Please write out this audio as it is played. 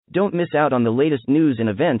Don't miss out on the latest news and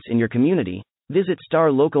events in your community. Visit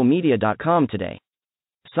starlocalmedia.com today.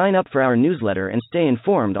 Sign up for our newsletter and stay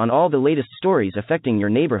informed on all the latest stories affecting your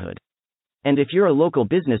neighborhood. And if you're a local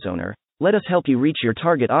business owner, let us help you reach your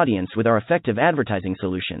target audience with our effective advertising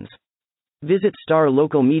solutions. Visit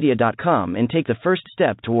starlocalmedia.com and take the first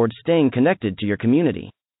step towards staying connected to your community.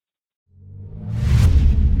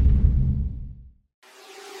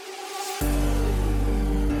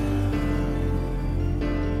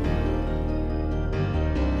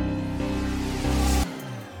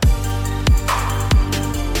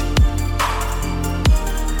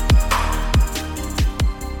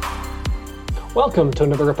 Welcome to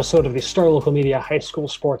another episode of the Star Local Media High School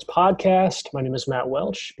Sports Podcast. My name is Matt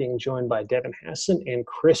Welch, being joined by Devin Hassan and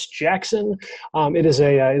Chris Jackson. It is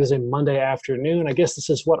a Monday afternoon. I guess this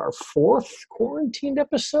is our fourth quarantined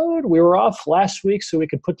episode. We were off last week so we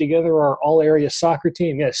could put together our all-area soccer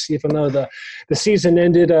team. Yes, even though the season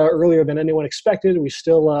ended earlier than anyone expected, we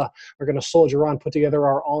still are going to soldier on, put together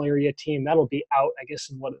our all-area team. That'll be out, I guess,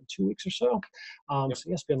 in 2 weeks or so. So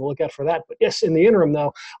yes, be on the lookout for that. But yes, in the interim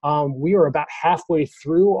though, we are about halfway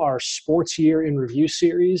through our sports year in review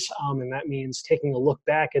series, and that means taking a look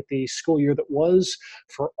back at the school year that was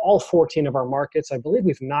for all 14 of our markets. I believe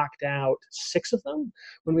we've knocked out 6 of them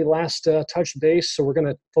when we last touched base, so we're going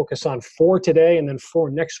to focus on 4 today and then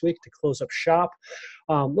 4 next week to close up shop.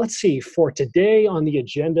 Let's see, for today on the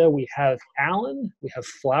agenda, we have Allen, we have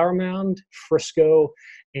Flower Mound, Frisco,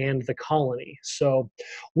 and the Colony. So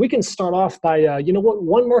we can start off by,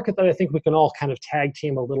 one market that I think we can all kind of tag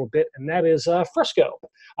team a little bit, and that is Frisco.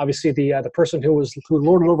 Obviously, the person who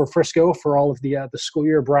lorded over Frisco for all of the school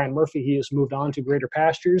year, Brian Murphy, he has moved on to greener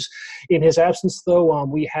pastures. In his absence, though,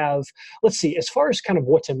 we have, let's see, as far as kind of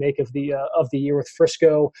what to make of the year with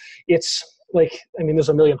Frisco, it's there's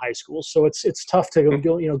a million high schools, so it's tough to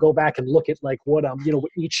go back and look at what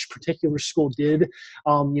each particular school did,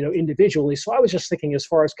 individually. So I was just thinking as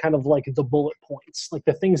far as kind of the bullet points,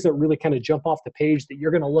 the things that really kind of jump off the page that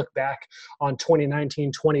you're going to look back on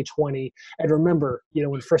 2019, 2020, and remember,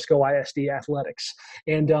 in Frisco ISD athletics.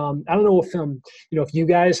 And I don't know if you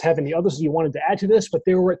guys have any others you wanted to add to this, but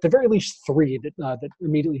there were at the very least 3 that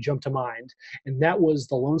immediately jumped to mind, and that was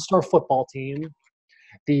the Lone Star football team,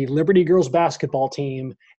 the Liberty girls basketball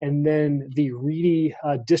team, and then the Reedy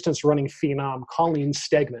distance running phenom Colleen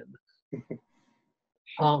Stegman.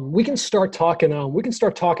 We can start talking a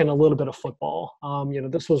little bit of football.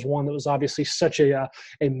 This was one that was obviously such a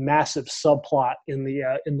massive subplot in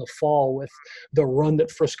the fall with the run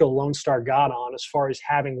that Frisco Lone Star got on, as far as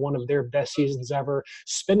having one of their best seasons ever,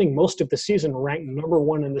 spending most of the season ranked number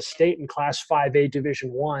 1 in the state in Class 5A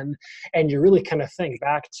Division I. And you really kind of think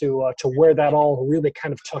back to where that all really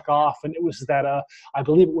kind of took off, and it was that I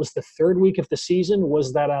believe it was the 3rd week of the season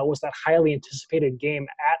was that highly anticipated game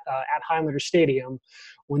at Highlander Stadium,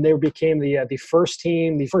 when they became the first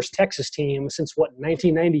Texas team since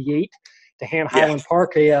 1998 to hand Highland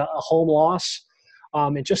Park a home loss.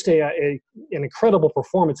 And just an incredible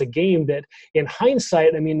performance, a game that in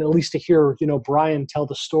hindsight, at least to hear, Brian tell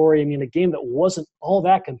the story, a game that wasn't all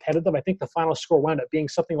that competitive. I think the final score wound up being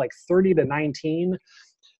something like 30-19,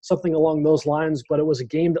 something along those lines, but it was a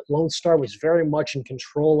game that Lone Star was very much in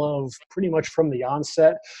control of pretty much from the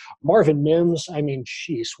onset. Marvin Mims,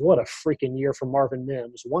 what a freaking year for Marvin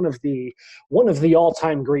Mims. One of the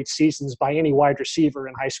all-time great seasons by any wide receiver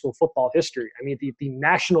in high school football history. The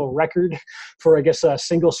national record for, a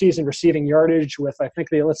single season receiving yardage with, I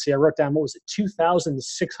wrote down,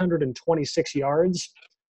 2,626 yards.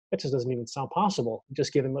 That just doesn't even sound possible,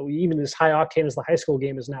 just given that even as high octane as the high school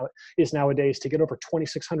game is nowadays, to get over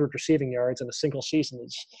 2,600 receiving yards in a single season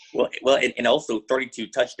is and also 32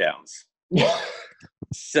 touchdowns.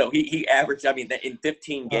 So he averaged, in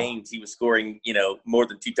 15 games, he was scoring, more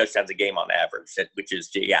than 2 touchdowns a game on average, which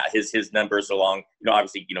is, his numbers along,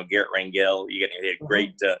 obviously, Garrett Rangel, you get a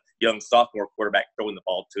great young sophomore quarterback throwing the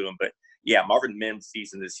ball to him, but Marvin Mims'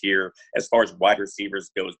 season this year, as far as wide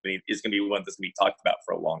receivers goes, is going to be one that's going to be talked about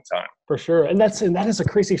for a long time. For sure. And that is a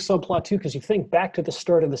crazy subplot, too, because you think back to the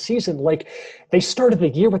start of the season, they started the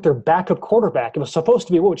year with their backup quarterback. It was supposed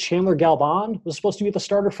to be, Chandler Galban was supposed to be the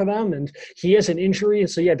starter for them, and he has an injury. And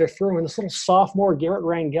so, they're throwing this little sophomore Garrett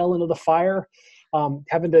Rangel into the fire.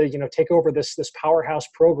 Having to, take over this powerhouse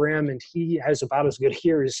program, and he has about as good a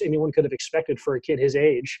year as anyone could have expected for a kid his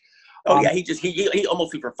age. Oh yeah, he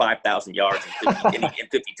almost threw for 5,000 yards and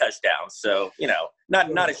 50 touchdowns. So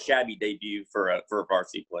not a shabby debut for a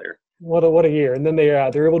varsity player. What a year! And then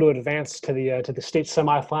they're able to advance to the state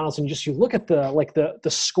semifinals. And just you look at the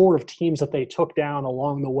score of teams that they took down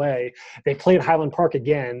along the way. They played Highland Park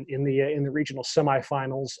again in the regional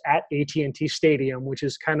semifinals at AT&T Stadium, which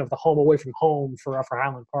is kind of the home away from home for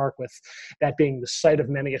Highland Park, with that being the site of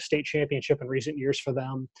many a state championship in recent years for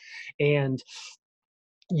them. And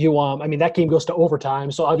that game goes to overtime.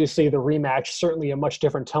 So obviously the rematch, certainly a much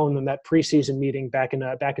different tone than that preseason meeting back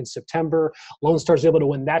in September. Lone Star's able to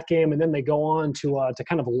win that game, and then they go on to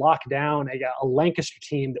kind of lock down a Lancaster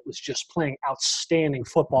team that was just playing outstanding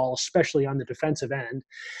football, especially on the defensive end.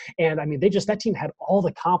 And that team had all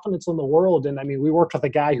the confidence in the world. And we worked with a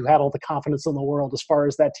guy who had all the confidence in the world as far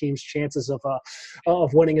as that team's chances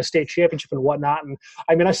of winning a state championship and whatnot. And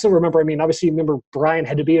I still remember. Obviously, you remember Brian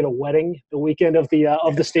had to be at a wedding the weekend of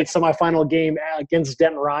the state semifinal game against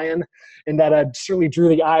Denton Ryan, and that certainly drew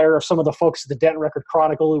the ire of some of the folks at the Denton Record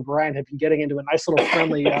Chronicle, who Brian had been getting into a nice little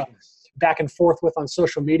friendly back and forth with on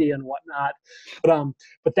social media and whatnot.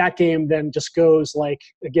 But that game then just goes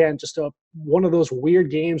one of those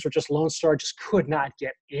weird games where just Lone Star just could not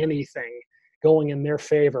get anything going in their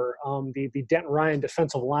favor. The Denton Ryan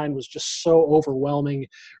defensive line was just so overwhelming,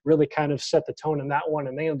 really kind of set the tone in that one,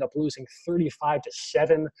 and they ended up losing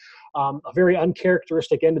 35-7. A very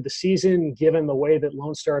uncharacteristic end of the season, given the way that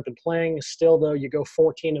Lone Star had been playing. Still, though, you go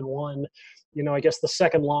 14-1. I guess the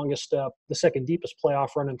second deepest playoff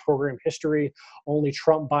run in program history, only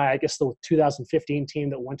trumped by, I guess, the 2015 team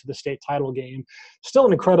that went to the state title game. Still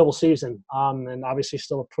an incredible season, and obviously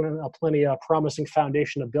still a plenty promising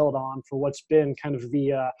foundation to build on for what's been kind of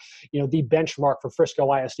the benchmark for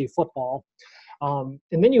Frisco ISD football. And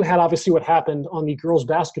then you had obviously what happened on the girls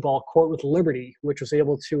basketball court with Liberty, which was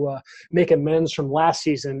able to make amends from last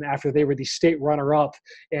season after they were the state runner-up,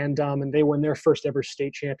 and they won their first ever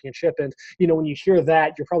state championship. And when you hear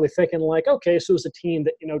that, you're probably thinking like, okay, so it was a team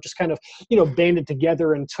that just kind of banded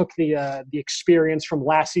together and took the experience from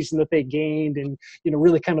last season that they gained and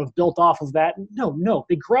really kind of built off of that. No,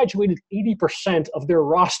 they graduated 80% of their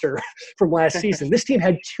roster from last season. This team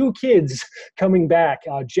had 2 kids coming back,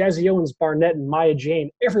 Jazzy Owens Barnett and Maya Jane.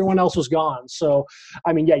 Everyone else was gone. So,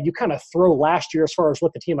 you kind of throw last year as far as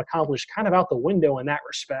what the team accomplished kind of out the window in that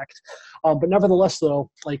respect. But nevertheless, though,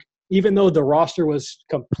 even though the roster was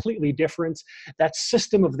completely different, that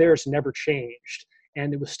system of theirs never changed.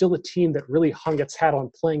 And it was still a team that really hung its hat on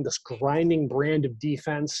playing this grinding brand of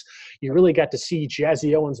defense. You really got to see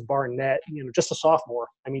Jazzy Owens Barnett, just a sophomore,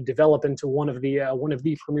 develop into one of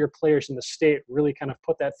the premier players in the state, really kind of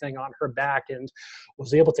put that thing on her back and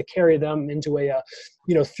was able to carry them into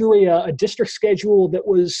through a district schedule that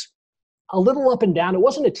was a little up and down. It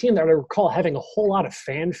wasn't a team that I recall having a whole lot of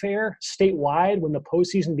fanfare statewide when the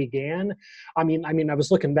postseason began. I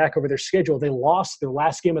was looking back over their schedule. They lost their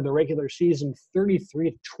last game of the regular season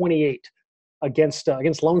 33-28 against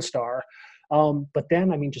Lone Star. But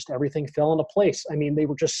then, just everything fell into place. They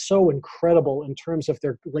were just so incredible in terms of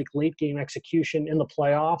their late game execution in the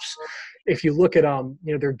playoffs. If you look at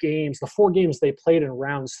their games, the 4 games they played in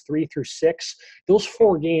rounds 3 through 6, those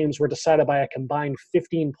 4 games were decided by a combined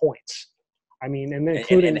 15 points. And then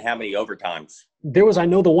including and how many overtimes? There was, I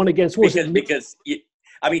know, the one against because they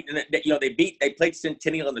played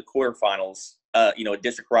Centennial in the quarterfinals. A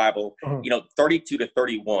district rival,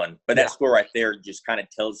 32-31. But that score right there just kind of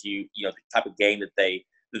tells you, the type of game that they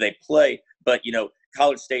play. But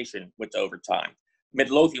College Station went to overtime.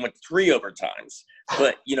 Midlothian went 3 overtimes.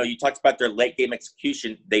 But you talked about their late game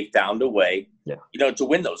execution. They found a way, to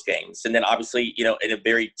win those games. And then obviously, in a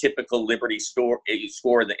very typical Liberty score in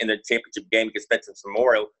the championship game against Veterans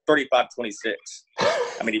Memorial, 35-26.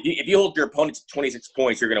 If you hold your opponent to 26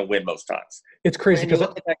 points, you're going to win most times. It's crazy because you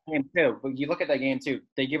look at that game too.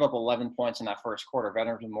 They give up 11 points in that first quarter.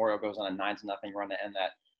 Veterans Memorial goes on a 9-0 run to end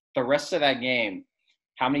that. The rest of that game,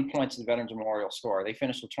 how many points did Veterans Memorial score? They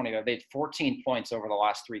finished with 20. They had 14 points over the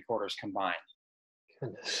last 3 quarters combined.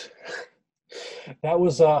 Goodness. That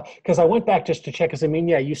was because I went back just to check. Because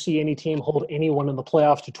you see any team hold anyone in the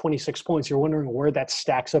playoffs to 26 points, you're wondering where that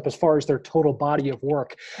stacks up as far as their total body of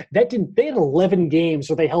work. They had 11 games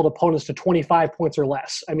where they held opponents to 25 points or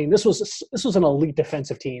less. This was an elite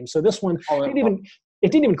defensive team. So this one didn't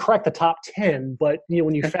even crack the top 10. But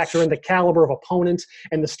when you factor in the caliber of opponents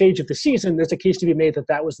and the stage of the season, there's a case to be made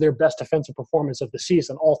that was their best defensive performance of the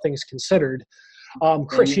season, all things considered.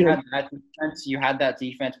 Chris, you had that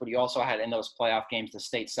defense, but you also had in those playoff games the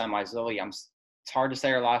state semis. Lily, it's hard to say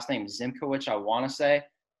her last name, Zimkowicz, I want to say.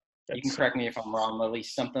 You can correct me if I'm wrong, Lily,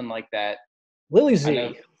 something like that. Lily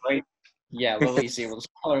Z. Yeah, Lily Z. We'll just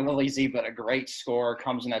call her Lily Z, but a great score.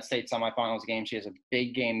 Comes in that state semifinals game. She has a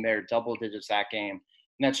big game there, double digits that game.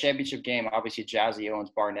 In that championship game, obviously Jazzy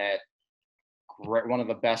Owens Barnett, great, one of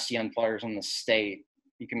the best young players in the state.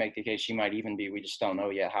 You can make the case she might even be. We just don't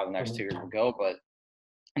know yet how the next 2 years will go. But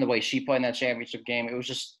and the way she played in that championship game, it was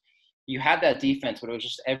just you had that defense, but it was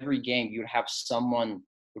just every game you would have someone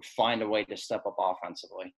would find a way to step up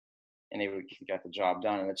offensively, and they would get the job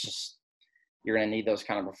done. And it's just you're going to need those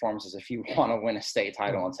kind of performances if you want to win a state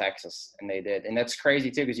title in Texas, and they did. And that's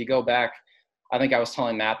crazy too, because you go back. I think I was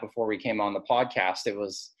telling Matt before we came on the podcast. It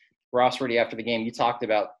was Ross Rudy after the game. You talked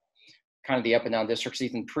about kind of the up and down district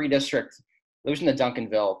season, pre-district, losing to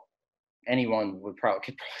Duncanville. Anyone could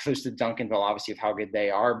probably lose to Duncanville, obviously, of how good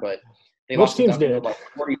they are, but they lost to Duncanville by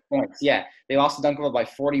 40 points. Yeah, they lost to Duncanville by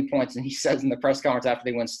 40 points, and he says in the press conference after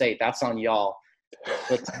they win state, that's on y'all.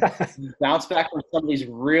 But bounce back from some of these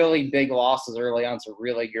really big losses early on to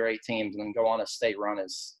really great teams and then go on a state run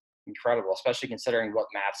is incredible, especially considering what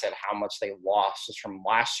Matt said, how much they lost just from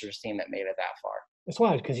last year's team that made it that far. It's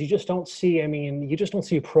wild because you just don't see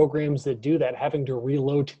programs that do that having to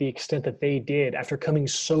reload to the extent that they did after coming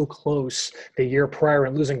so close the year prior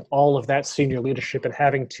and losing all of that senior leadership and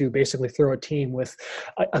having to basically throw a team with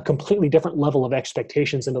a completely different level of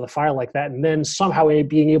expectations into the fire like that. And then somehow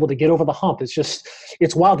being able to get over the hump.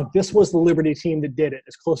 It's wild that this was the Liberty team that did it,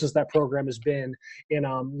 as close as that program has been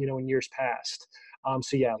in years past.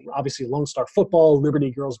 So yeah, obviously Lone Star football,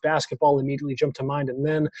 Liberty girls basketball immediately jumped to mind. And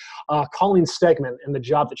then Colleen Stegman and the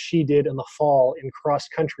job that she did in the fall in cross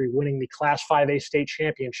country, winning the Class 5A state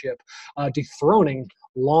championship, dethroning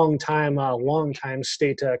longtime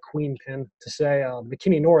state queen pin to say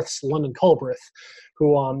McKinney North's London Culbreth,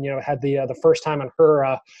 who had the first time in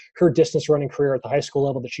her distance running career at the high school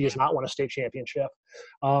level that she has not won a state championship.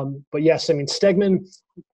 But yes, I mean Stegman.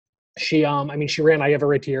 She ran, I have it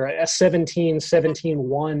right here, a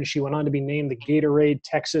 17-17-1. She went on to be named the Gatorade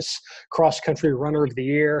Texas Cross Country Runner of the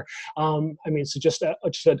Year. So just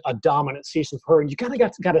a dominant season for her. And you kind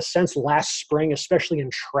of got a sense last spring, especially in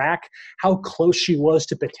track, how close she was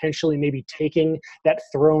to potentially maybe taking that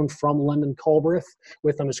throne from London Culbreth,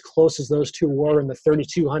 with them as close as those two were in the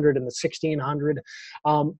 3,200 and the 1,600.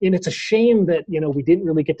 And it's a shame that, we didn't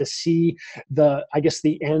really get to see the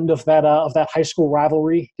end of that high school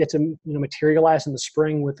rivalry get to materialize in the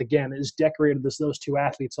spring with, again, as decorated as those two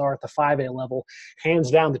athletes are at the 5A level,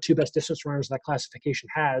 hands down the two best distance runners that classification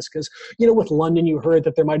has. Because, with London, you heard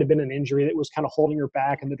that there might have been an injury that was kind of holding her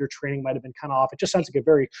back and that her training might have been kind of off. It just sounds like a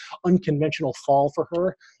very unconventional fall for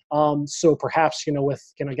her. So perhaps,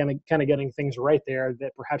 with kind of getting things right there,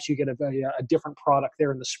 that perhaps you get a different product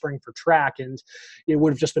there in the spring for track. And it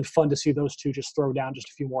would have just been fun to see those two just throw down just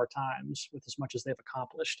a few more times with as much as they've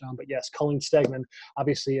accomplished. But yes, Colleen Stegman,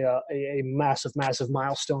 obviously a massive, massive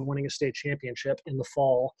milestone, winning a state championship in the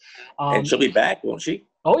fall. And she'll be back, won't she?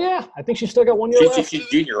 Oh yeah, I think she's still got 1 year left. She's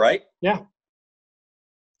junior, right? Yeah.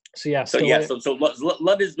 So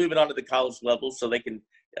London's moving on to the college level, so they can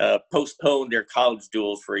postpone their college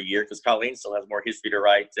duels for a year because Colleen still has more history to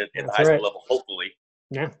write at the high school level, hopefully.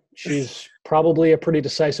 Yeah, she's probably a pretty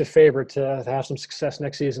decisive favorite to have some success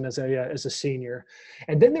next season as a senior.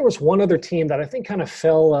 And then there was one other team that I think kind of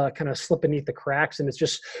slipped beneath the cracks, and it's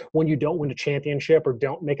just when you don't win a championship or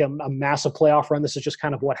don't make a massive playoff run, this is just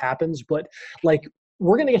kind of what happens. But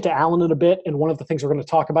we're going to get to Allen in a bit, and one of the things we're going to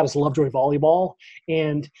talk about is Lovejoy Volleyball.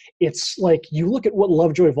 And it's like you look at what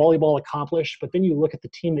Lovejoy Volleyball accomplished, but then you look at the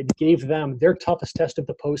team that gave them their toughest test of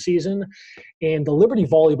the postseason. And the Liberty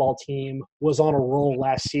Volleyball team was on a roll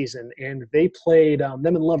last season, and they played them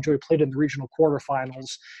and Lovejoy played in the regional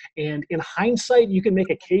quarterfinals. And in hindsight, you can make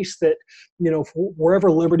a case that, wherever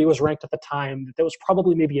Liberty was ranked at the time, that was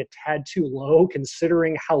probably maybe a tad too low,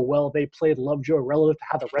 considering how well they played Lovejoy relative to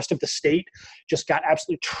how the rest of the state just got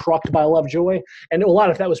absolutely trucked by Lovejoy. And a lot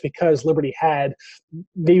of that was because Liberty had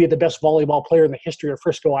maybe the best volleyball player in the history of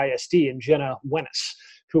Frisco ISD in Jenna Wennis,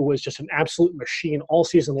 who was just an absolute machine all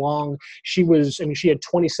season long. She had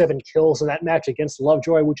 27 kills in that match against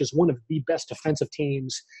Lovejoy, which is one of the best defensive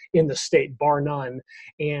teams in the state, bar none.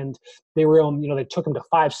 And they were, they took them to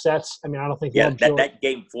 5 sets. I don't think Lovejoy, that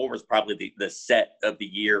game 4 was probably the set of the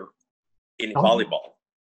year in volleyball.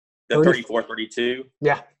 The 34-32.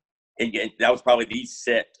 Yeah. And that was probably the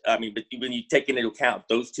set. But when you take into account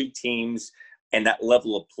those two teams and that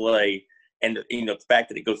level of play, and the fact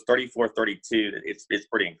that it goes 34-32, it's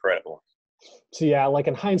pretty incredible. So yeah,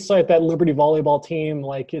 in hindsight, that Liberty volleyball team,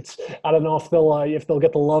 I don't know if they'll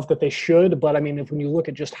get the love that they should, but when you look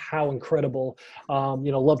at just how incredible,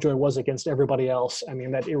 Lovejoy was against everybody else,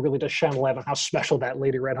 that it really does shine a light on how special that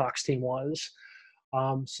Lady Redhawks team was.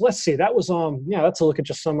 So let's see. That was that's a look at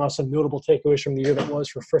just some notable takeaways from the year that was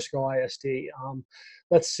for Frisco ISD.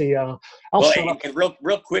 Let's see. And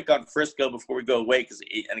real quick on Frisco before we go away,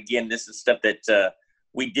 and again, this is stuff that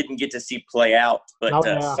we didn't get to see play out. But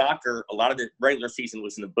soccer, a lot of the regular season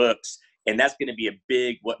was in the books, and that's going to be a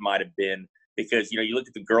big what might have been, because you look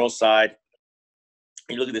at the girls' side,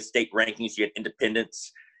 you look at the state rankings. You had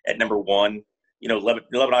Independence at number 1.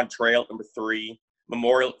 Lebanon Trail at number 3.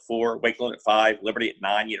 Memorial at 4, Wakeland at 5, Liberty at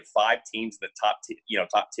 9. You had 5 teams in the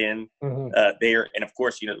top 10 there, and of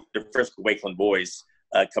course, the Frisco Wakeland boys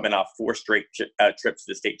coming off 4 straight trips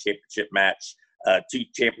to the state championship match, 2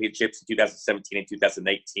 championships in 2017 and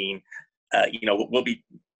 2018. We'll be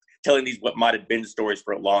telling these what might have been stories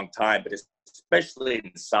for a long time, but especially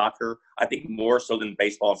in soccer, I think more so than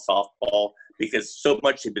baseball and softball, because so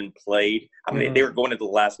much had been played. I mean, they were going into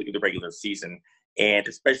the last week of the regular season. And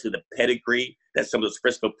especially the pedigree that some of those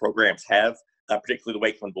Frisco programs have, particularly the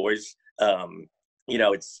Wakeland boys,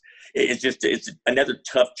 it's another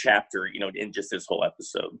tough chapter, in just this whole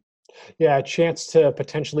episode. Yeah, a chance to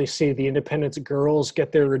potentially see the Independence girls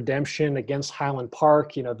get their redemption against Highland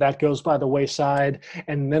Park. That goes by the wayside.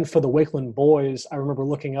 And then for the Wakeland boys, I remember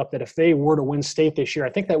looking up that if they were to win state this year, I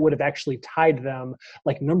think that would have actually tied them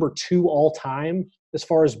like number 2 all time as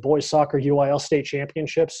far as boys soccer UIL state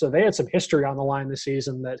championships. So they had some history on the line this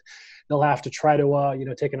season that they'll have to try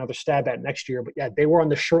to, take another stab at next year. But yeah, they were on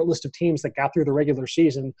the short list of teams that got through the regular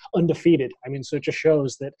season undefeated. I mean, so it just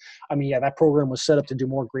shows that, that program was set up to do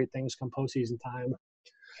more great things come postseason time.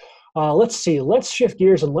 Let's see. Let's shift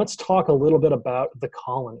gears and let's talk a little bit about the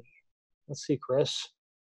Colony. Let's see, Chris.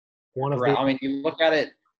 You look at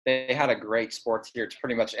it, they had a great sports year. It's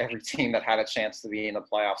pretty much every team that had a chance to be in the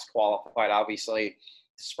playoffs qualified. Obviously,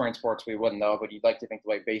 spring sports we wouldn't know, but you'd like to think the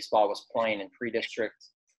way baseball was playing in pre-district,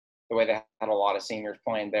 the way they had a lot of seniors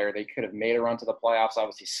playing there, they could have made a run to the playoffs.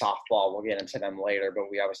 Obviously, softball, we'll get into them later, but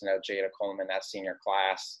we obviously know Jada Coleman, that senior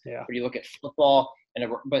class. Yeah. But you look at football,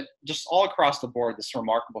 but just all across the board, this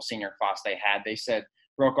remarkable senior class they had, they said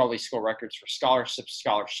broke all these school records for scholarship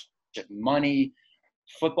money.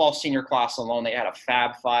 Football senior class alone, they had a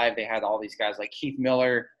Fab Five. They had all these guys like Keith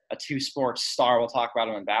Miller, a 2-sports star. We'll talk about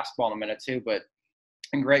him in basketball in a minute too, but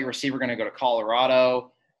a great receiver going to go to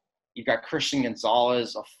Colorado. You've got Christian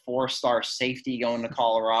Gonzalez, a 4-star safety going to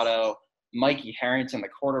Colorado. Mikey Harrington, the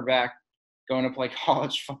quarterback, going to play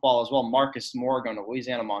college football as well. Marcus Moore going to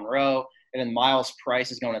Louisiana Monroe. And then Miles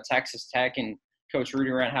Price is going to Texas Tech. And Coach Rudy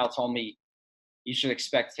Randhow told me you should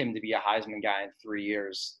expect him to be a Heisman guy in 3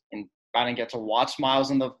 years. And I didn't get to watch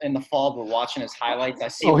Miles in the fall, but watching his highlights, I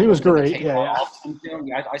see. Oh, he was great. Yeah.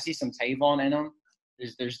 I see some Tavon in him.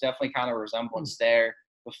 There's definitely kind of a resemblance there.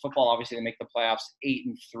 With football, obviously, they make the playoffs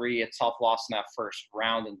 8-3, a tough loss in that first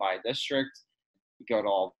round and by district. You go to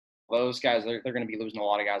all those guys, they're going to be losing a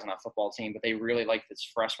lot of guys on that football team, but they really like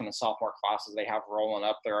this freshman and sophomore classes they have rolling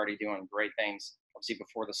up. They're already doing great things. Obviously,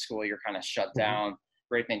 before the school year kind of shut down.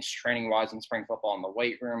 Great things training-wise in spring football in the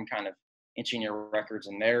weight room, kind of inching your records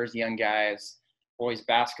in there as young guys. Boys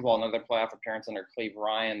basketball, another playoff appearance under Cleve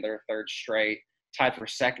Ryan, their 3rd straight. Tied for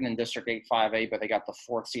 2nd in District 8-5A, but they got the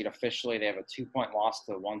 4th seed officially. They have a 2-point loss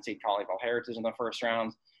to 1 seed Colleyville Heritage in the first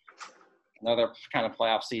round. Another kind of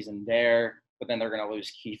playoff season there, but then they're going to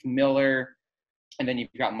lose Keith Miller. And then you've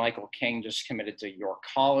got Michael King just committed to York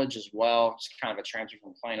College as well. It's kind of a transfer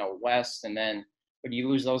from Plano West. And then, but you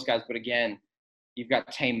lose those guys. But again, you've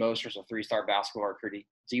got Tame Mosters, a 3-star basketball recruit.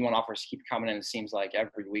 D1 offers keep coming in, it seems like,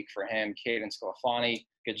 every week for him. Caden Scalafani,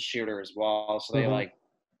 good shooter as well. So they like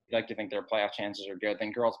to think their playoff chances are good.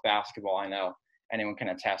 Then girls basketball, I know anyone can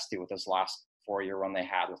attest to with this last 4-year run they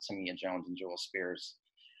had with Tamia Jones and Jewel Spears.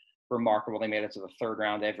 Remarkable. They made it to the 3rd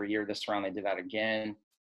round every year. This round they did that again.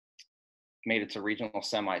 Made it to regional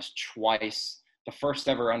semis twice. The first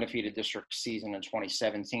ever undefeated district season in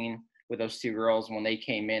 2017 with those 2 girls. When they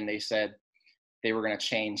came in, they said they were going to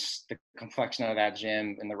change the complexion of that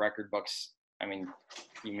gym in the record books. I mean,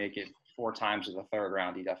 you make it 4 times to the 3rd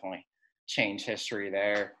round, you definitely change history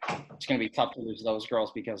there. It's going to be tough to lose those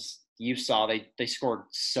girls because you saw they scored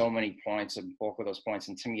so many points, and bulk of those points.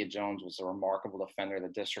 And Tamia Jones was a remarkable defender, the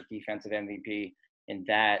district defensive MVP in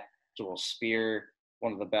that. Jewel Spear,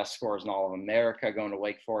 one of the best scorers in all of America, going to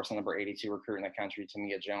Wake Forest, the number 82 recruit in the country.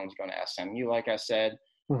 Tamia Jones going to SMU, like I said.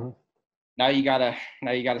 Now you gotta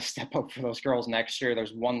step up for those girls next year.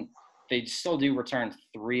 They still do return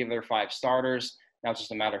 3 of their 5 starters. Now it's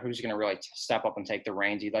just a matter of who's going to really step up and take the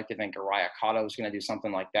reins. You'd like to think Araya Cotto is going to do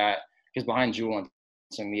something like that, because behind Jewel and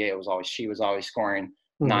Tamia, she was always scoring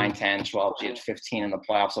 9, 10, 12. She had 15 in the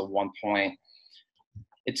playoffs at one point.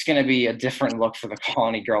 It's going to be a different look for the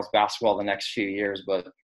Colony girls basketball the next few years, but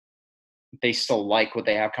they still like what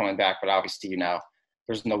they have coming back, but obviously,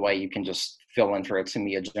 there's no way you can just fill in for a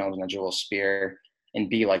Tamia Jones and a Jewel Spear and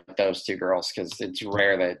be like those two girls, because it's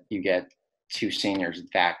rare that you get two seniors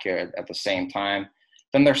that good at the same time.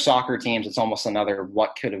 Then their soccer teams, it's almost another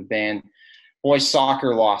what could have been. Boys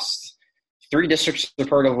soccer lost 3 district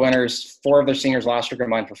superlative winners. 4 of their seniors last year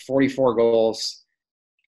combined for 44 goals.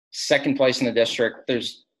 Second place in the district.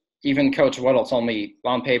 There's even Coach Weddle told me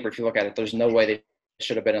on paper, if you look at it, there's no way they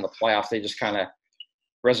should have been in the playoffs. They just kind of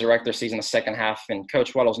resurrect their season the second half. And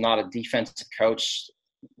Coach Weddle's not a defensive coach.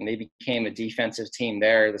 And they became a defensive team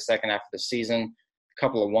there the second half of the season. A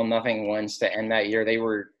couple of 1-0 wins to end that year. They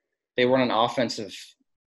weren't an offensive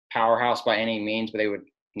powerhouse by any means, but they would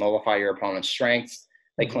nullify your opponent's strengths.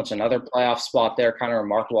 They clinched another playoff spot there. Kind of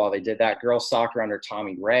remarkable how they did that. Girls soccer under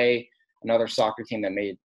Tommy Ray, another soccer team that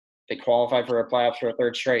they qualified for a playoffs for a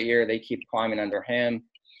 3rd straight year. They keep climbing under him.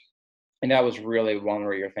 And that was really one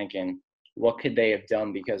where you're thinking, what could they have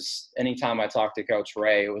done? Because anytime I talked to Coach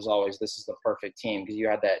Ray, it was always, this is the perfect team. Because you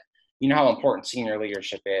had that, how important senior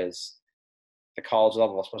leadership is. The college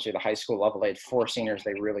level, especially the high school level, they had 4 seniors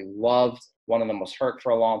they really loved. One of them was hurt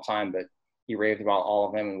for a long time, but he raved about all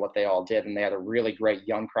of them and what they all did. And they had a really great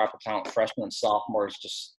young crop of talent, freshmen and sophomores,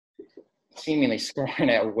 just seemingly scoring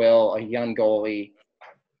at will, a young goalie.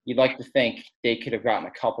 You'd like to think they could have gotten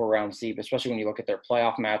a couple rounds deep, especially when you look at their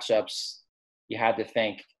playoff matchups. You had to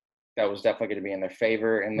think that was definitely going to be in their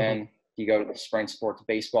favor. And then you go to the spring sports.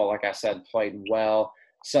 Baseball, like I said, played well.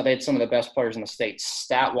 So they had some of the best players in the state.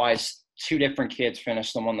 Stat-wise, 2 different kids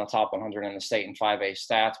finished them on the top 100 in the state in 5A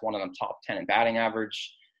stats, one of them top 10 in batting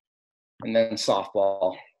average. And then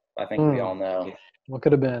softball, I think we all know. What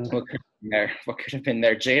could have been? What could have been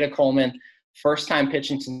there? Jada Coleman, first time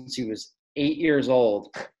pitching since he was 8 years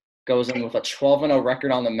old, goes in with a 12-0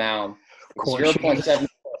 record on the mound, 0.7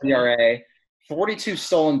 ERA, 42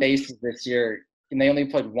 stolen bases this year, and they only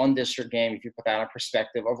played 1 district game, if you put that in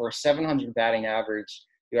perspective, over a 700 batting average.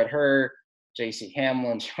 You had her, J.C.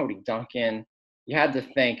 Hamlin, Jody Duncan. You had to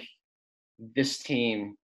think this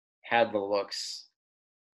team had the looks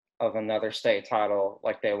of another state title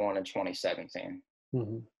like they won in 2017.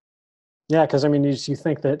 Mm-hmm. Yeah, because, you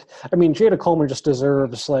think that – Jada Coleman just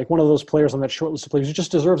deserves, like, one of those players on that short list of players who just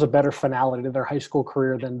deserves a better finality to their high school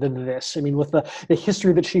career than this. With the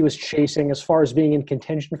history that she was chasing as far as being in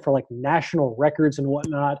contention for, like, national records and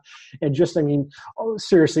whatnot. And just,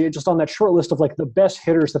 seriously, just on that short list of, like, the best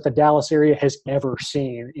hitters that the Dallas area has ever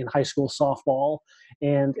seen in high school softball.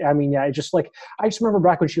 And, I just remember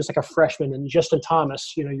back when she was, like, a freshman, and Justin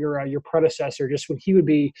Thomas, your predecessor, just when he would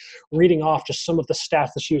be reading off just some of the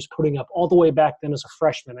stats that she was putting up all the way back then as a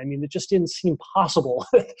freshman. It just didn't seem possible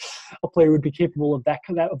that a player would be capable of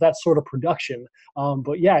that sort of production.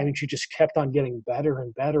 But yeah, she just kept on getting better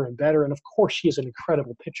and better and better. And of course, she is an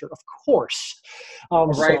incredible pitcher. Of course.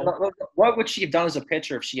 Right. So, what would she have done as a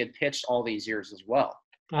pitcher if she had pitched all these years as well?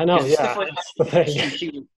 I know. Yeah. That's the thing. She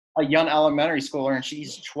was a young elementary schooler, and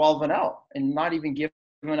she's 12-0 and not even giving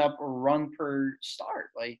up a run per start.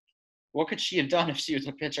 Like, what could she have done if she was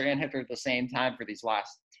a pitcher and hitter at the same time for these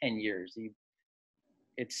last 10 years?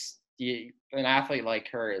 An athlete like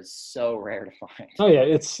her is so rare to find. Oh yeah,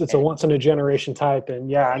 it's a once in a generation type. And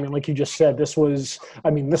yeah, like you just said, this was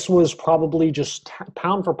probably just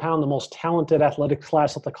pound for pound the most talented athletic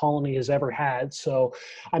class that the Colony has ever had. So,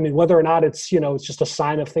 whether or not it's just a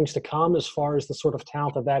sign of things to come as far as the sort of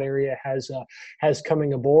talent that area has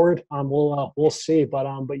coming aboard, we'll see. But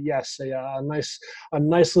yes, a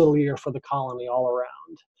nice little year for the Colony all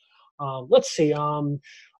around. Let's see.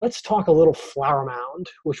 Let's talk a little Flower Mound,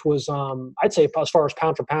 which was, I'd say, as far as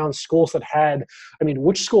pound for pound, schools that had,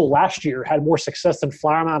 which school last year had more success than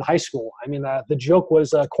Flower Mound High School? The joke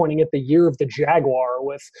was coining it the year of the Jaguar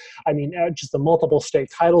with, just the multiple state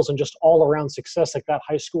titles and just all around success like that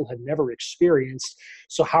high school had never experienced.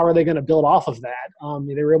 So how are they going to build off of that?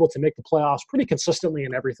 They were able to make the playoffs pretty consistently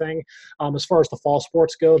in everything. As far as the fall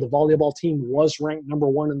sports go, the volleyball team was ranked number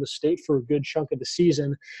 1 in the state for a good chunk of the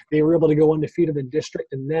season. They were able to go undefeated in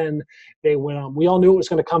district, and then they went. We all knew it was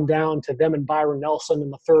going to come down to them and Byron Nelson in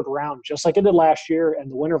the 3rd round, just like it did last year. And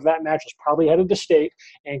the winner of that match was probably headed to state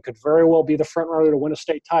and could very well be the front runner to win a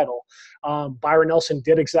state title. Byron Nelson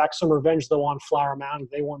did exact some revenge though on Flower Mound.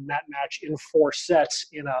 They won that match in 4 sets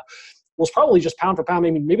in was probably just pound for pound,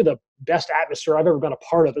 maybe the best atmosphere I've ever been a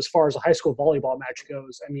part of as far as a high school volleyball match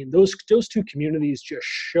goes. Those 2 communities just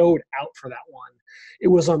showed out for that one. It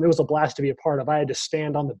was a blast to be a part of. I had to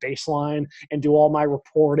stand on the baseline and do all my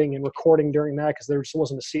reporting and recording during that because there just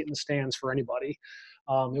wasn't a seat in the stands for anybody.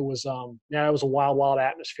 It was a wild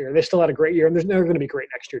atmosphere. They still had a great year, and they're going to be great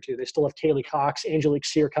next year too. They still have Kaylee Cox, Angelique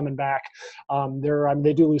Sear coming back.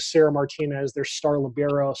 They do lose Sarah Martinez, their star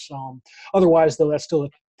libero. So otherwise, though, that's still a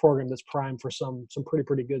program that's primed for some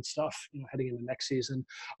pretty good stuff, heading into next season.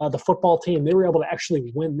 The football team, they were able to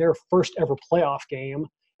actually win their first ever playoff game,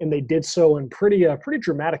 and they did so in pretty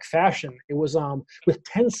dramatic fashion. It was with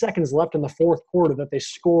 10 seconds left in the fourth quarter that they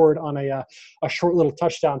scored on a short little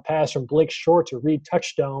touchdown pass from Blake Short to Reed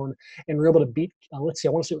Touchstone, and were able to beat, I want to say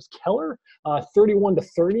it was Keller,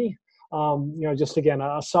 31-30. Just again,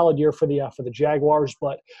 a solid year for the Jaguars.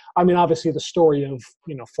 But I mean, obviously the story of,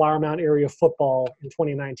 Flower Mound area football in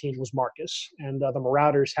 2019 was Marcus, and the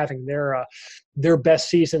Marauders having their best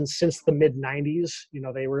season since the mid 90s.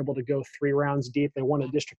 They were able to go 3 rounds deep. They won a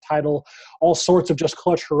district title, all sorts of just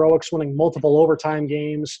clutch heroics, winning multiple overtime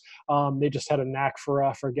games. They just had a knack for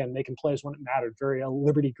again, making plays when it mattered. Very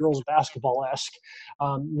Liberty girls basketball-esque.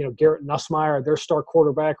 Garrett Nussmeier, their star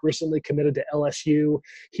quarterback, recently committed to LSU.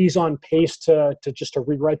 He's on pace to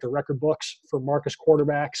rewrite the record books for Marcus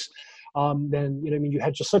quarterbacks. Then you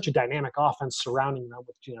had just such a dynamic offense surrounding them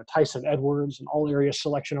with Tyson Edwards, an all-area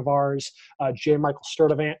selection of ours, J. Michael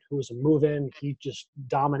Sturdivant, who was a move-in. He just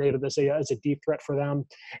dominated as a deep threat for them,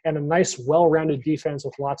 and a nice, well-rounded defense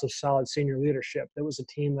with lots of solid senior leadership. There was a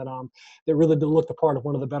team that really did look the part of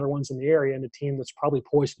one of the better ones in the area, and a team that's probably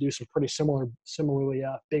poised to do some pretty similarly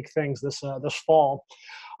big things this fall.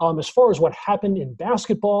 As far as what happened in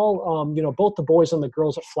basketball, both the boys and the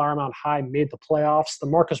girls at Flower Mound High made the playoffs. The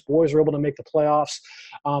Marcus boys were able to make the playoffs,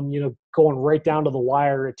 going right down to the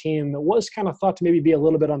wire, a team that was kind of thought to maybe be a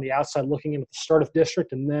little bit on the outside looking in at the start of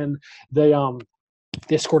district, and then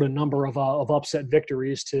they scored a number of upset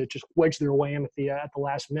victories to just wedge their way in at the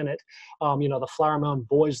last minute. The Flower Mound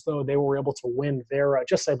boys, though, they were able to win their I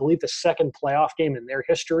believe the second playoff game in their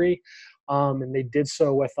history. And they did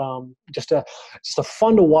so with just a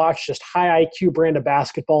fun to watch, just high IQ brand of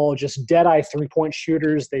basketball, just dead eye 3-point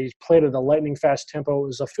shooters. They played at a lightning fast tempo.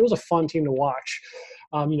 It was a fun team to watch.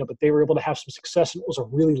 But they were able to have some success. And it was a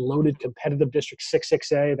really loaded, competitive District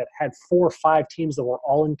 6A that had 4 or 5 teams that were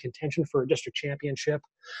all in contention for a district championship.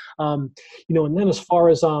 And then as far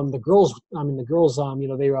as the girls,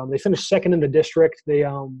 they finished second in the district. They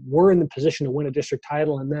were in the position to win a district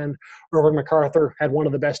title, and then Irving MacArthur had one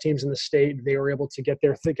of the best teams in the state. They were able to get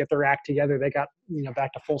their act together. They got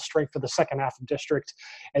back to full strength for the second half of district,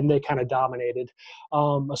 and they kind of dominated.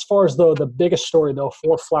 As far as the biggest story though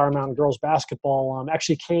for Flower Mound girls basketball,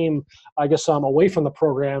 actually came, I guess, away from the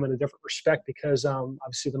program in a different respect, because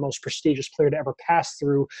obviously the most prestigious player to ever pass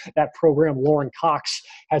through that program, Lauren Cox,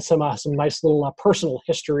 had some nice little personal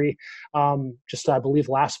history. I believe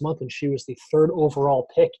last month, and she was the 3rd overall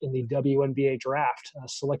pick in the WNBA draft,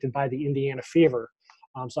 selected by the Indiana Fever.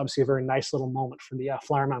 So obviously a very nice little moment for the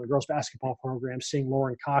Flower Mound girls basketball program, seeing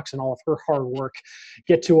Lauren Cox and all of her hard work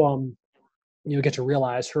get to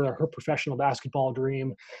realize her professional basketball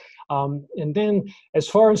dream. And then as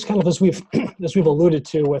far as kind of as we've alluded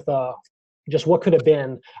to with just what could have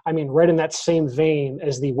been, I mean, right in that same vein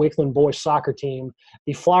as the Wakeland boys soccer team,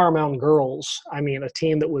 the Flower Mound girls, I mean, a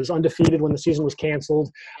team that was undefeated when the season was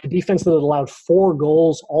canceled, a defense that had allowed 4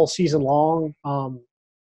 goals all season long.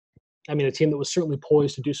 A team that was certainly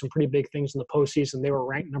poised to do some pretty big things in the postseason. They were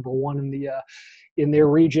ranked number 1 in their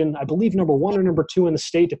region, I believe number 1 or number 2 in the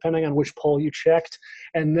state, depending on which poll you checked.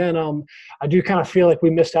 And then I do kind of feel like we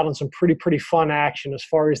missed out on some pretty fun action as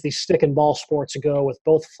far as the stick and ball sports go, with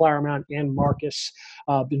both Flower Mound and Marcus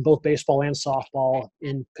in both baseball and softball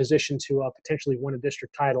in position to potentially win a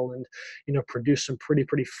district title and produce some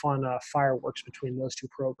pretty fun fireworks between those 2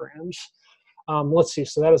 programs. Let's see.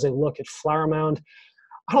 So that is a look at Flower Mound.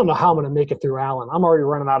 I don't know how I'm going to make it through Allen. I'm already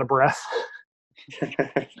running out of breath.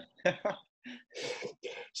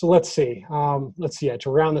 So let's see. To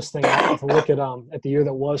round this thing out with a look at the year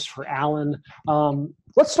that was for Allen.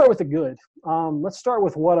 Let's start with the good. Let's start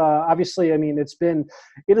with what obviously, I mean, it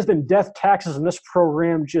has been death taxes in this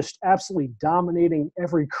program, just absolutely dominating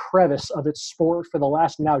every crevice of its sport for the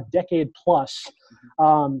last now decade plus.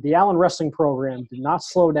 The Allen wrestling program did not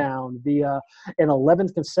slow down. An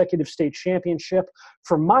 11th consecutive state championship.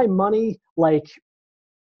 For my money,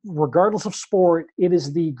 regardless of sport, it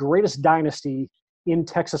is the greatest dynasty in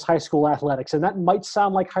Texas high school athletics. And that might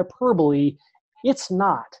sound like hyperbole. It's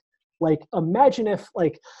not. Imagine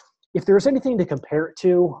if there's anything to compare it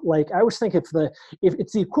to, I always think if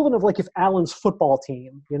it's the equivalent of if Allen's football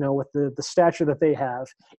team, with the stature that they have,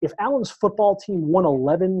 if Allen's football team won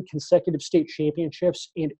 11 consecutive state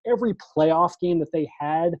championships and every playoff game that they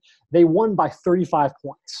had, they won by 35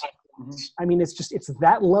 points. I mean, it's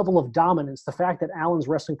that level of dominance. The fact that Allen's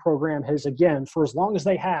wrestling program has, again, for as long as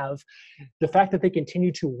they have, the fact that they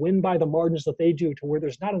continue to win by the margins that they do, to where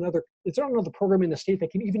there's not another program in the state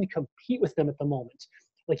that can even compete with them at the moment.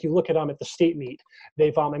 Like you look at them at the state meet,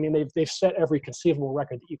 they've set every conceivable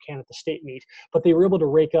record that you can at the state meet, but they were able to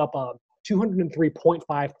rake up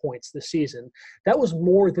 203.5 points this season. That was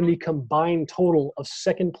more than the combined total of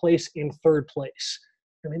second place and third place.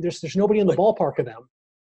 I mean, there's nobody in the ballpark of them.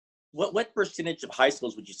 What percentage of high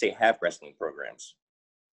schools would you say have wrestling programs?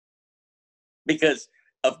 Because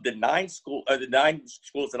of the nine schools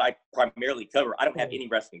that I primarily cover, I don't have any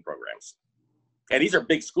wrestling programs. And these are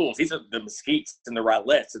big schools. These are the Mesquites and the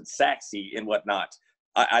Rowletts and Saxe and whatnot.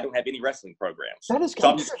 I don't have any wrestling programs. That is so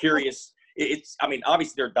I'm just curious.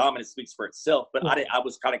 Obviously their dominance speaks for itself, but I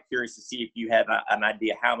was kind of curious to see if you had an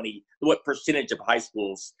idea what percentage of high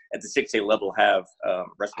schools at the 6A level have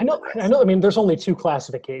wrestling programs. I know. I mean, there's only 2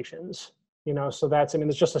 classifications, so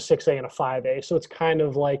there's just a 6A and a 5A. So it's kind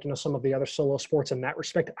of like, some of the other solo sports in that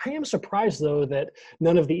respect. I am surprised, though, that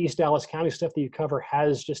none of the East Dallas County stuff that you cover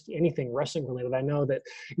has just anything wrestling related. I know that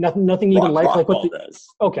nothing even like what does.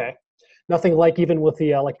 Okay. Nothing like even with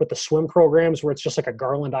the with the swim programs where it's just like a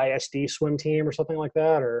Garland ISD swim team or something like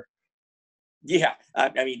that, or. Yeah,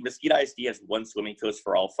 I mean, Mesquite ISD has one swimming coach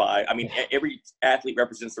for all 5. I mean, every athlete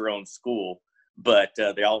represents their own school, but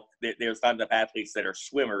there's not enough athletes that are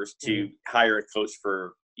swimmers to hire a coach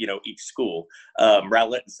for each school.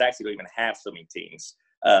 Rowlett and Saxe don't even have swimming teams.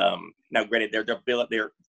 Now, granted,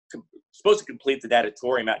 they're supposed to complete the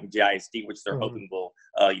natatorium out in GISD, which they're hoping will,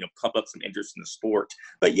 pump up some interest in the sport.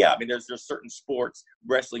 But yeah, I mean, there's certain sports,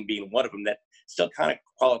 wrestling being one of them, that still kind of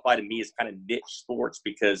qualify to me as kind of niche sports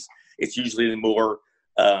because it's usually the more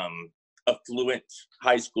affluent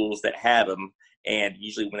high schools that have them. And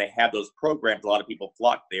usually when they have those programs, a lot of people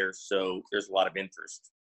flock there. So there's a lot of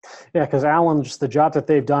interest. Yeah, because Allen, just the job that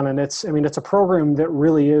they've done, and it's a program that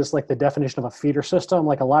really is like the definition of a feeder system.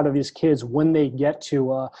 Like a lot of these kids, when they get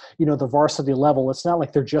to, the varsity level, it's not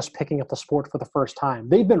like they're just picking up the sport for the first time.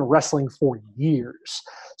 They've been wrestling for years.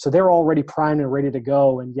 So they're already primed and ready to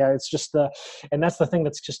go. And yeah, it's just and that's the thing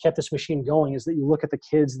that's just kept this machine going, is that you look at the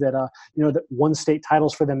kids that, that won state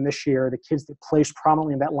titles for them this year, the kids that placed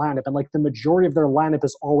prominently in that lineup, and like the majority of their lineup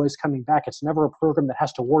is always coming back. It's never a program that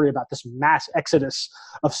has to worry about this mass exodus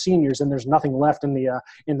of seniors and there's nothing left in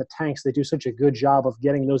the tanks. They do such a good job of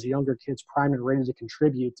getting those younger kids primed and ready to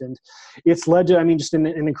contribute. And it's led to, just an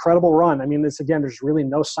incredible run. There's really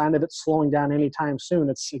no sign of it slowing down anytime soon.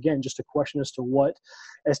 It's, again, just a question as to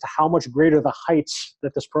how much greater the heights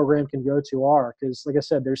that this program can go to are. Because, like I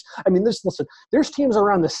said, there's teams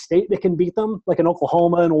around the state that can beat them, like in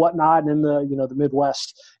Oklahoma and whatnot, and in the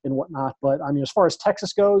Midwest and whatnot. But as far as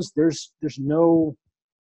Texas goes, there's no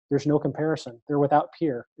comparison. They're without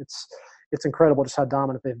peer. It's incredible just how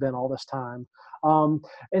dominant they've been all this time.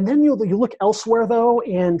 And then you look elsewhere, though,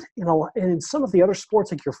 and in some of the other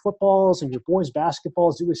sports, like your footballs and your boys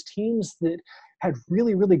basketballs, it was teams that had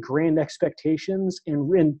really, really grand expectations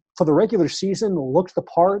and for the regular season looked the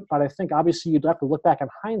part. But I think obviously you'd have to look back in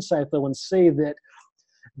hindsight, though, and say that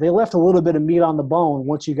they left a little bit of meat on the bone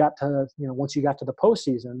once you got to the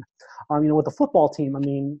postseason. With the football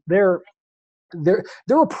team, they're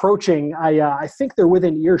approaching. I think they're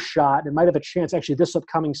within earshot and might have a chance actually this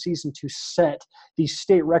upcoming season to set the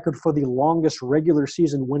state record for the longest regular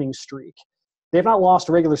season winning streak. They've not lost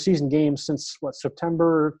a regular season game since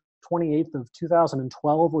September 28th of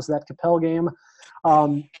 2012 was that Capel game.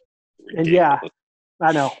 And yeah,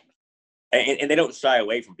 I know. And they don't shy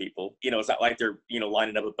away from people. It's not like they're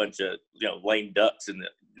lining up a bunch of lame ducks in the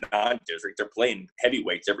non-district. They're playing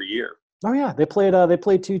heavyweights every year. Oh yeah, they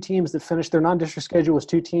played 2 teams that finished their non-district schedule was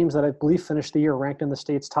 2 teams that I believe finished the year ranked in the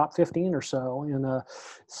state's top 15 or so. In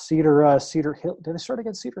Cedar Hill, did they start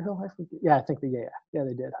against Cedar Hill? I forget. Yeah, I think they did.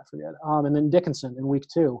 I forget. And then Dickinson in week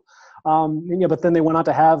 2. But then they went on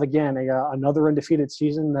to have again another undefeated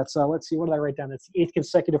season. That's let's see, what did I write down? It's the 8th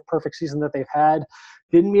consecutive perfect season that they've had.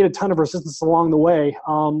 Didn't meet a ton of resistance along the way.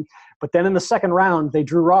 But then in the second round, they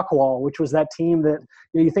drew Rockwall, which was that team that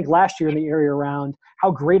you think last year in the area round, how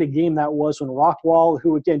great a game that was when Rockwall,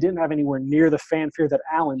 who again didn't have anywhere near the fanfare that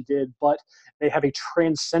Allen did, but they have a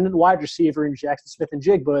transcendent wide receiver in Jackson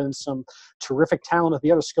Smith-Njigba and some terrific talent at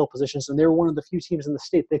the other skill positions. And they were one of the few teams in the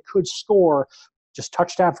state that could score just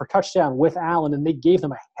touchdown for touchdown with Allen, and they gave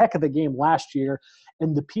them a heck of a game last year.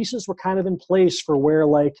 And the pieces were kind of in place for where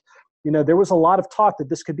there was a lot of talk that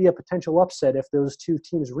this could be a potential upset if those two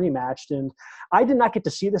teams rematched. And I did not get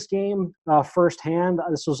to see this game firsthand.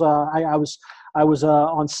 This was I was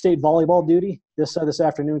on state volleyball duty this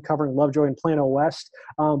afternoon covering Lovejoy and Plano West.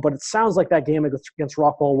 But it sounds like that game against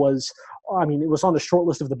Rockwall was, it was on the short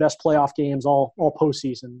list of the best playoff games all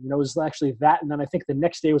postseason. It was actually that, and then I think the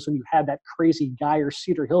next day was when you had that crazy Geyer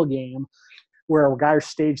Cedar Hill game, where Geyer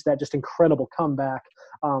staged that just incredible comeback.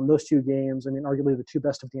 Those two games, arguably the two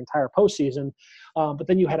best of the entire postseason. But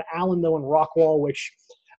then you had Allen, though, and Rockwall, which,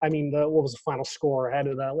 what was the final score? I had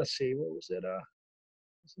it, let's see, what was it?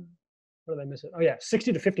 What did I miss it? Oh, yeah,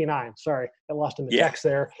 60-59. Sorry, I lost in the text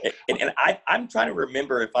there. And I'm trying to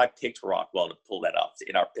remember if I picked Rockwall to pull that off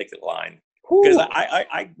in our picket line. Because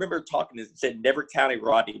I remember talking and said never count a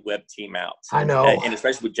Rodney Webb team out. I know. And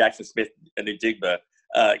especially with Jackson Smith and Njigba,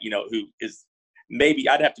 who is – maybe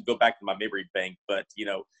I'd have to go back to my memory bank, but,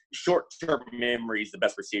 short-term memory is the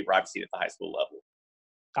best receiver I've seen at the high school level.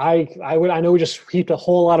 I know we just heaped a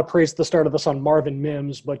whole lot of praise at the start of this on Marvin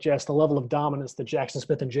Mims, but yes, the level of dominance that Jackson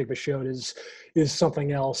Smith and Njigba showed is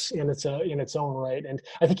something else in its own right. And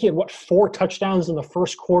I think he had 4 touchdowns in the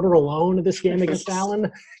first quarter alone of this game against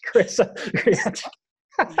Allen. Chris,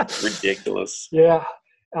 ridiculous. Yeah.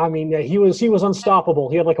 He was unstoppable.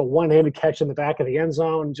 He had like a one-handed catch in the back of the end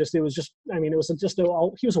zone. He was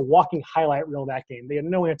a walking highlight reel that game. They had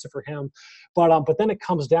no answer for him. But then it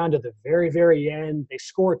comes down to the very, very end. They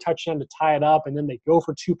score a touchdown to tie it up, and then they go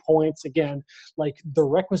for 2 points. Again, like the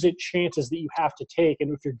requisite chances that you have to take,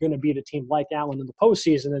 and if you're going to beat a team like Allen in the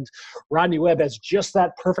postseason, and Rodney Webb has just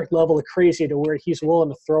that perfect level of crazy to where he's willing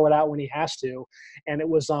to throw it out when he has to. And it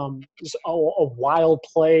was just a wild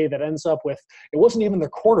play that ends up with – it wasn't even their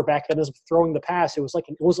quarterback that ends up throwing the pass. It was like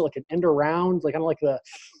an end around, like kind of like the.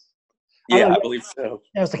 I believe so.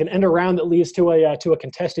 It was like an end around that leads to a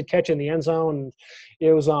contested catch in the end zone.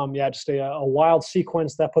 It was just a wild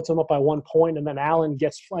sequence that puts them up by 1 point, and then Allen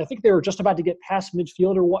gets. I think they were just about to get past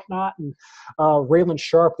midfield or whatnot, and Raylan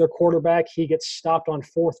Sharp, their quarterback, he gets stopped on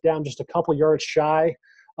 4th down, just a couple yards shy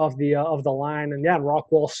of the line, and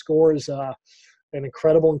Rockwall scores. An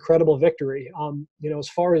incredible victory. As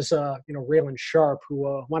far as Raylan Sharp,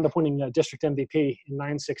 who wound up winning district MVP in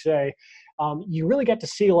 9-6A, you really get to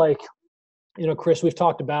see Chris, we've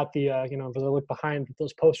talked about the, as I look behind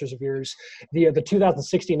those posters of yours, the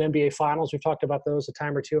 2016 NBA Finals. We've talked about those a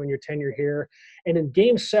time or two in your tenure here. And in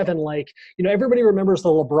Game 7, everybody remembers the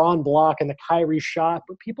LeBron block and the Kyrie shot,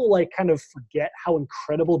 but people kind of forget how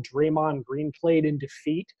incredible Draymond Green played in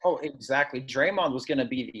defeat. Oh, exactly. Draymond was going to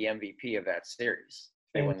be the MVP of that series.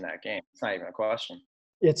 They win that game. It's not even a question.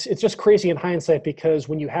 It's just crazy in hindsight, because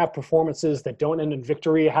when you have performances that don't end in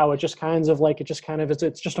victory, how it's just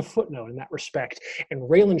a footnote in that respect. And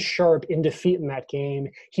Raylan Sharp in defeat in that game,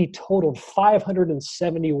 he totaled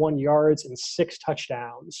 571 yards and 6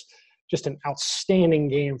 touchdowns. Just an outstanding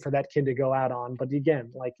game for that kid to go out on. But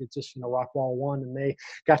again, it's just, Rockwall won and they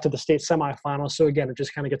got to the state semifinals. So again, it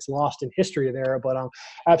just kind of gets lost in history there, but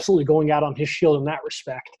absolutely going out on his shield in that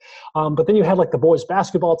respect. But then you had the boys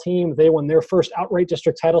basketball team. They won their first outright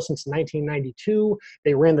district title since 1992.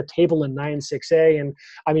 They ran the table in 9-6A.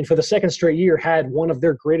 And for the second straight year had one of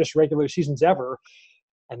their greatest regular seasons ever.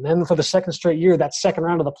 And then for the second straight year, that second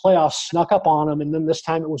round of the playoffs snuck up on them. And then this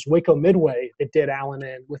time it was Waco Midway that did Allen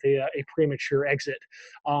in with a premature exit.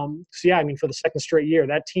 For the second straight year,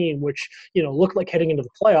 that team, which, looked like heading into the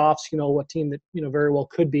playoffs, a team that, very well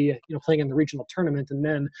could be, playing in the regional tournament. And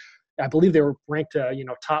then I believe they were ranked,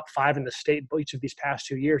 top 5 in the state each of these past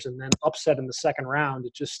 2 years, and then upset in the second round.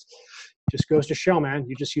 It just goes to show, man.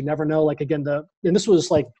 You never know. And this was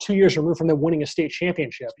 2 years removed from them winning a state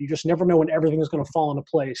championship. You just never know when everything is going to fall into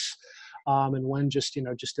place. And when you just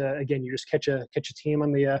catch a team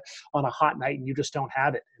on a hot night and you just don't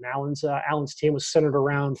have it. And Allen's team was centered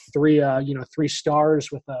around 3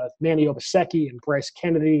 stars with Manny Obaseki and Bryce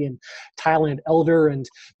Kennedy and Thailand Elder, and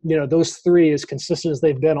those 3, as consistent as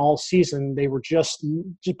they've been all season, they were just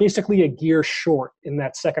basically a gear short in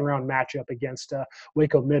that second round matchup against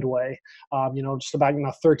Waco Midway. Just about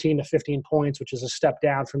 13 to 15 points, which is a step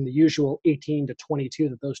down from the usual 18 to 22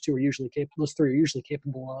 that those 3 are usually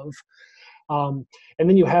capable of. And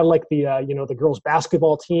then you had the girls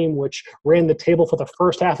basketball team, which ran the table for the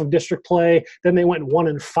first half of district play. Then they went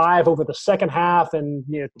 1-5 over the second half and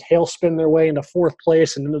tailspin their way into 4th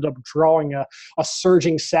place and ended up drawing a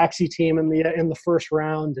surging Saxe team in the first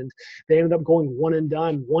round. And they ended up going one and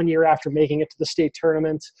done 1 year after making it to the state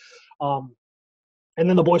tournament. And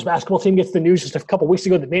then the boys basketball team gets the news just a couple weeks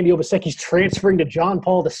ago that Mandy Obuseki's transferring to John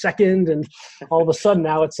Paul II, and all of a sudden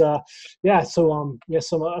now it's a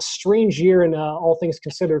strange year in all things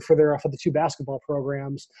considered for the two basketball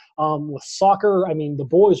programs. With soccer, I mean, the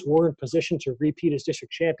boys were in position to repeat as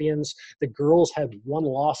district champions. The girls had one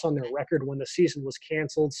loss on their record when the season was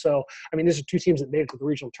canceled. So I mean, these are two teams that made it to the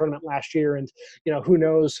regional tournament last year, and who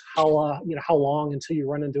knows how long until you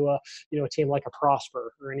run into a team like a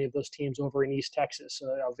Prosper or any of those teams over in East Texas.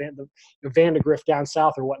 Vandegrift down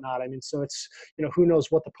south or whatnot. I mean, so it's, who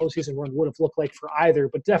knows what the postseason run would have looked like for either,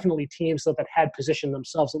 but definitely teams that had positioned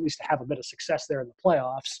themselves at least to have a bit of success there in the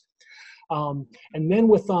playoffs. And then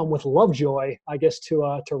with Lovejoy, I guess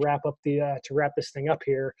to wrap this thing up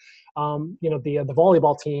here, the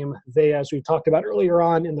volleyball team, they, as we talked about earlier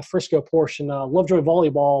on in the Frisco portion, Lovejoy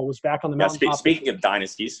volleyball was back on the mountaintop. Speaking of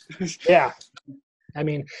dynasties. Yeah. I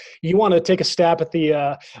mean, you want to take a stab at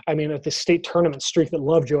the state tournament streak that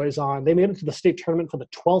Lovejoy is on. They made it to the state tournament for the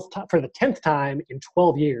 10th time in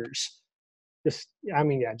 12 years. Just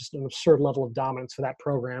an absurd level of dominance for that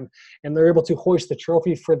program, and they're able to hoist the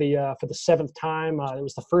trophy for the 7th time. It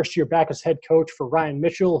was the first year back as head coach for Ryan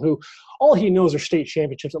Mitchell, who all he knows are state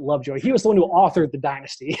championships at Lovejoy. He was the one who authored the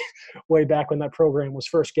dynasty way back when that program was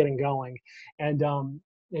first getting going,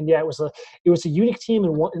 and yeah, it was a unique team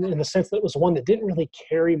in the sense that it was one that didn't really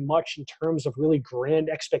carry much in terms of really grand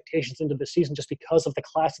expectations into the season, just because of the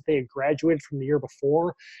class that they had graduated from the year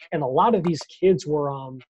before. And a lot of these kids were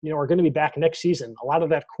going to be back next season. A lot of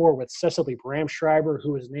that core with Cecily Bramschreiber,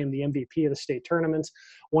 who was named the MVP of the state tournaments,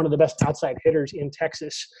 one of the best outside hitters in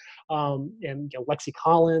Texas. And Lexi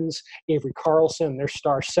Collins, Avery Carlson, their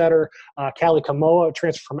star setter, Callie Kamoa,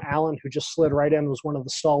 transfer from Allen, who just slid right in, was one of the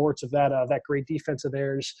stalwarts of that great defense of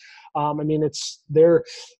theirs. They're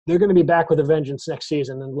going to be back with a vengeance next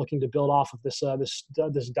season and looking to build off of this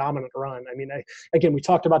dominant run. I mean, we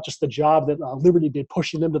talked about just the job that Liberty did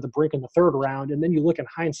pushing them to the brink in the 3rd round, and then you look in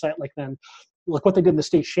hindsight, look what they did in the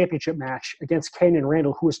state championship match against Canyon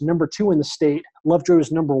Randall, who was number 2 in the state. Lovejoy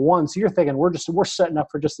was number 1. So you're thinking we're setting up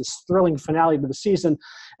for just this thrilling finale to the season,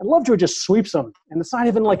 and Lovejoy just sweeps them. And it's not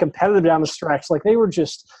even competitive down the stretch. They were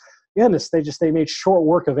just, they made short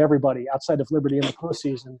work of everybody outside of Liberty in the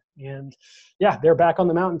postseason. And yeah, they're back on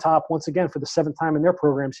the mountaintop once again for the 7th time in their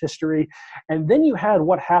program's history. And then you had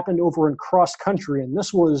what happened over in cross country, and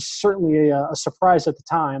this was certainly a surprise at the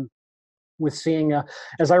time, with seeing,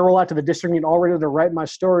 as I roll out to the district meet, all ready to write my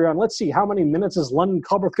story on, let's see, how many minutes is London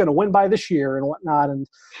Culbreth going to win by this year and whatnot. And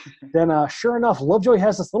then sure enough, Lovejoy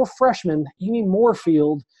has this little freshman, Amy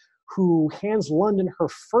Moorfield, who hands London her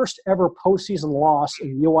first ever postseason loss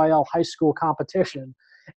in UIL high school competition.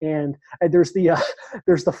 And there's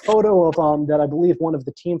the photo of that I believe one of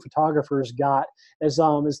the team photographers got as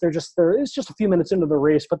it's just a few minutes into the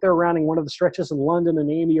race, but they're rounding one of the stretches, and London and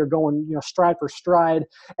Amy are going stride for stride,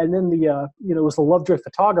 and then it was the Lovejoy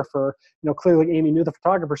photographer. Clearly Amy knew the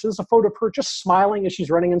photographer, so there's a photo of her just smiling as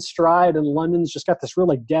she's running in stride, and London's just got this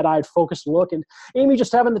real dead-eyed focused look, and Amy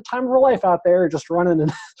just having the time of her life out there, just running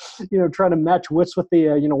and trying to match wits with the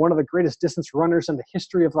one of the greatest distance runners in the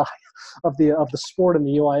history of the sport in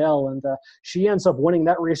the UIL, and she ends up winning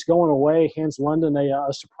that race going away, hands London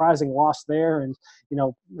a surprising loss there, and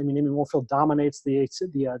Amy Moorfield dominates the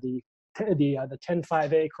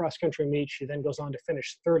 10-5A cross country meet. She then goes on to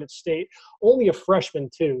finish 3rd at state, only a freshman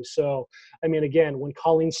too. So again, when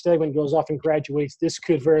Colleen Stegman goes off and graduates, this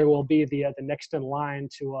could very well be the next in line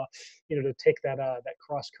to take that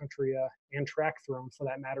cross country and track throne for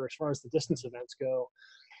that matter, as far as the distance events go.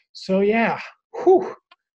 So yeah,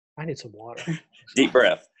 I need some water. Deep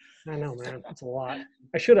breath. I know, man. That's a lot.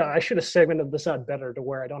 I should have segmented this out better to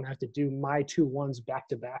where I don't have to do my 2 ones back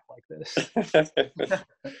to back like this.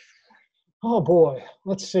 Oh boy.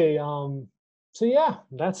 Let's see. So yeah,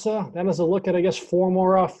 that is a look at, I guess, four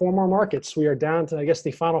more markets. We are down to, I guess,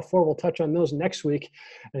 the final 4. We'll touch on those next week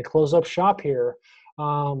and close up shop here.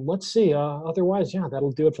 Let's see. Otherwise, yeah,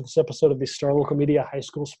 that'll do it for this episode of the Star Local Media High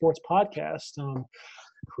School Sports Podcast.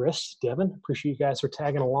 Chris, Devin, appreciate you guys for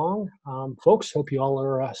tagging along. Folks, hope you all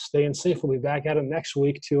are staying safe. We'll be back at it next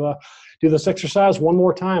week to do this exercise one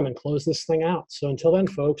more time and close this thing out. So until then,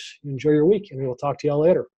 folks, enjoy your week, and we will talk to y'all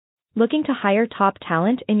later. Looking to hire top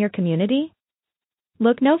talent in your community?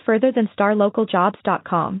 Look no further than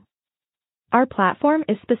starlocaljobs.com. Our platform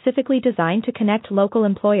is specifically designed to connect local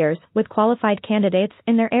employers with qualified candidates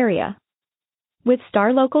in their area. With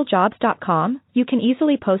starlocaljobs.com, you can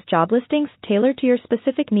easily post job listings tailored to your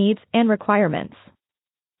specific needs and requirements.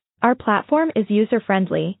 Our platform is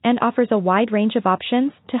user-friendly and offers a wide range of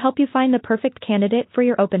options to help you find the perfect candidate for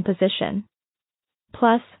your open position.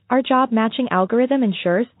 Plus, our job matching algorithm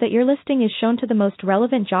ensures that your listing is shown to the most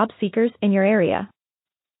relevant job seekers in your area.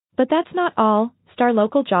 But that's not all.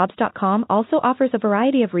 StarLocalJobs.com also offers a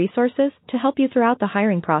variety of resources to help you throughout the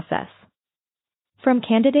hiring process. From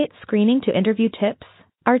candidate screening to interview tips,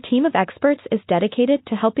 our team of experts is dedicated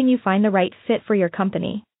to helping you find the right fit for your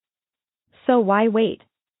company. So why wait?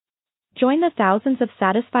 Join the thousands of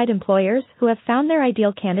satisfied employers who have found their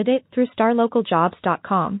ideal candidate through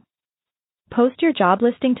StarLocalJobs.com. Post your job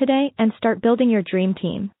listing today and start building your dream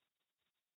team.